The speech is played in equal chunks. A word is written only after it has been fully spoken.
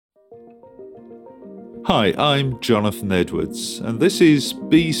Hi, I'm Jonathan Edwards, and this is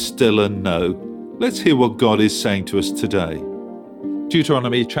Be Still and Know. Let's hear what God is saying to us today.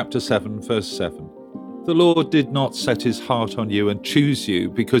 Deuteronomy chapter 7, verse 7. The Lord did not set his heart on you and choose you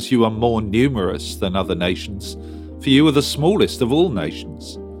because you are more numerous than other nations, for you are the smallest of all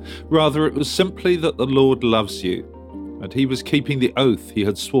nations. Rather, it was simply that the Lord loves you, and he was keeping the oath he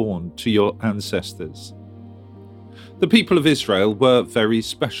had sworn to your ancestors. The people of Israel were very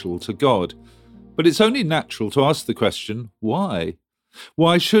special to God, but it's only natural to ask the question, why?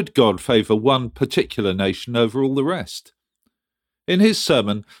 Why should God favour one particular nation over all the rest? In his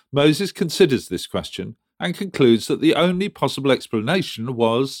sermon, Moses considers this question and concludes that the only possible explanation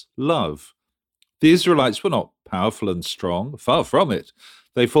was love. The Israelites were not powerful and strong, far from it.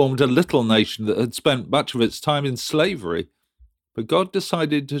 They formed a little nation that had spent much of its time in slavery, but God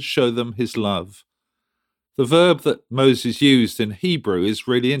decided to show them his love. The verb that Moses used in Hebrew is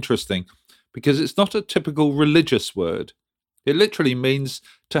really interesting, because it's not a typical religious word. It literally means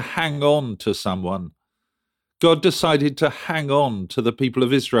to hang on to someone. God decided to hang on to the people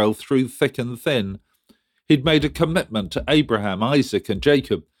of Israel through thick and thin. He'd made a commitment to Abraham, Isaac, and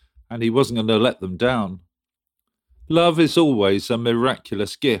Jacob, and he wasn't going to let them down. Love is always a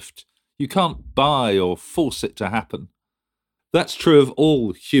miraculous gift. You can't buy or force it to happen. That's true of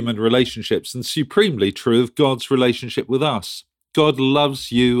all human relationships, and supremely true of God's relationship with us. God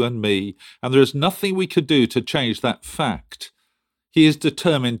loves you and me, and there is nothing we could do to change that fact. He is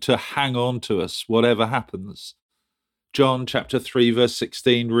determined to hang on to us, whatever happens. John chapter 3, verse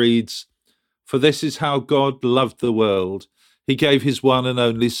 16 reads, "For this is how God loved the world. He gave his one and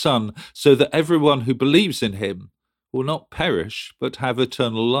only Son, so that everyone who believes in him will not perish, but have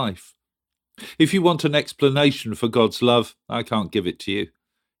eternal life." If you want an explanation for God's love, I can't give it to you.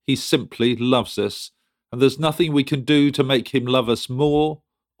 He simply loves us, and there's nothing we can do to make him love us more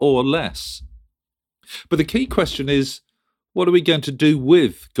or less. But the key question is, what are we going to do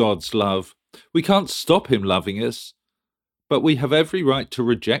with God's love? We can't stop him loving us, but we have every right to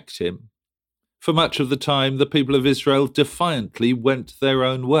reject him. For much of the time, the people of Israel defiantly went their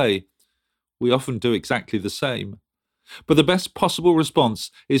own way. We often do exactly the same. But the best possible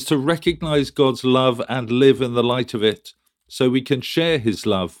response is to recognize God's love and live in the light of it, so we can share his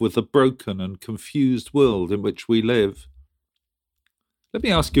love with the broken and confused world in which we live. Let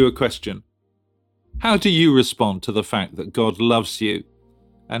me ask you a question. How do you respond to the fact that God loves you,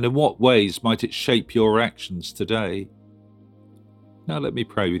 and in what ways might it shape your actions today? Now let me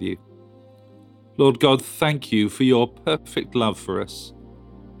pray with you. Lord God, thank you for your perfect love for us.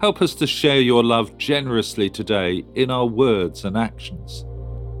 Help us to share your love generously today in our words and actions.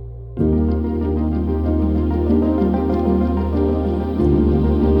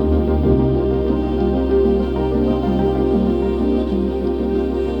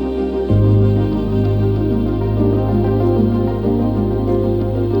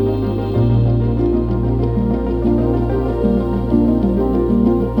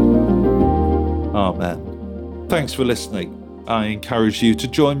 Amen. Thanks for listening. I encourage you to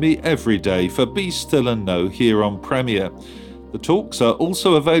join me every day for Be Still and Know here on Premier. The talks are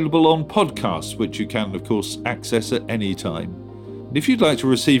also available on podcasts, which you can, of course, access at any time. And if you'd like to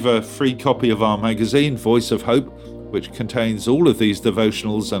receive a free copy of our magazine, Voice of Hope, which contains all of these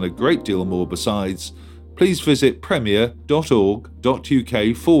devotionals and a great deal more besides, please visit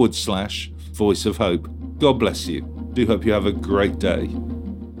premier.org.uk/Voice of Hope. God bless you. Do hope you have a great day.